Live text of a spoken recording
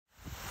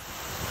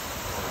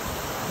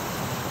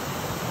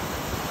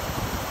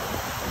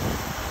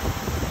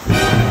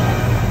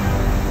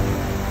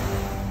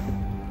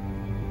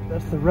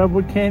That's the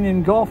Redwood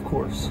Canyon Golf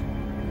Course.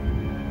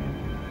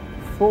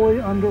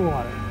 Fully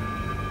underwater.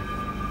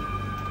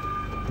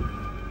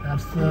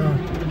 That's the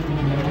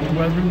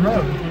Redwood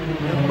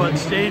Road. Mud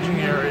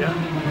staging area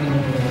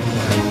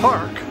and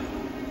park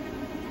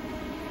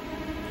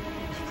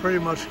is pretty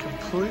much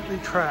completely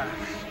trashed.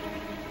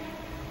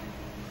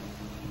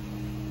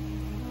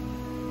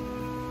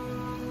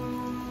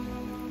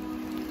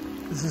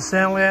 This is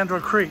San Leandro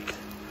Creek.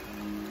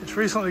 It's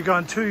recently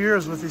gone 2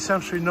 years with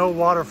essentially no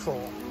water flow.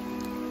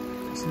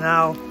 It's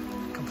now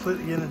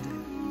completely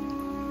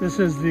inundated. This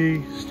is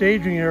the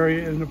staging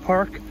area in the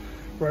park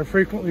where I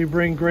frequently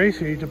bring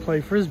Gracie to play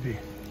Frisbee.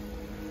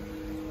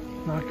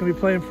 Not gonna be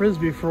playing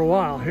Frisbee for a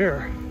while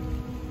here.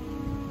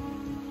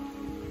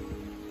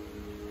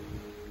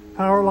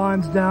 Power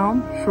lines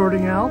down,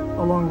 shorting out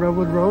along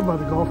Redwood Road by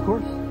the golf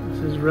course.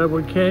 This is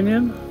Redwood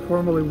Canyon,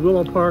 formerly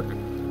Willow Park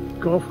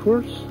Golf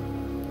Course.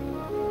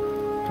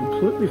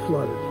 Completely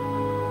flooded.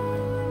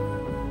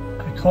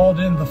 I called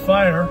in the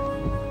fire,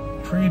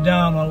 tree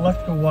down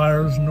electrical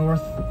wires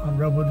north on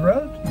Redwood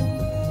Road,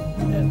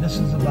 and this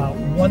is about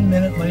 1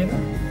 minute later,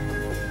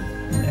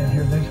 and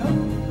here they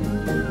come.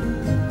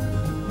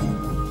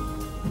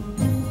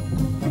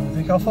 I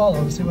think I'll follow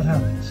and see what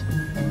happens.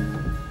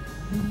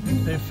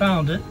 They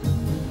found it,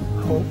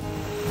 I hope.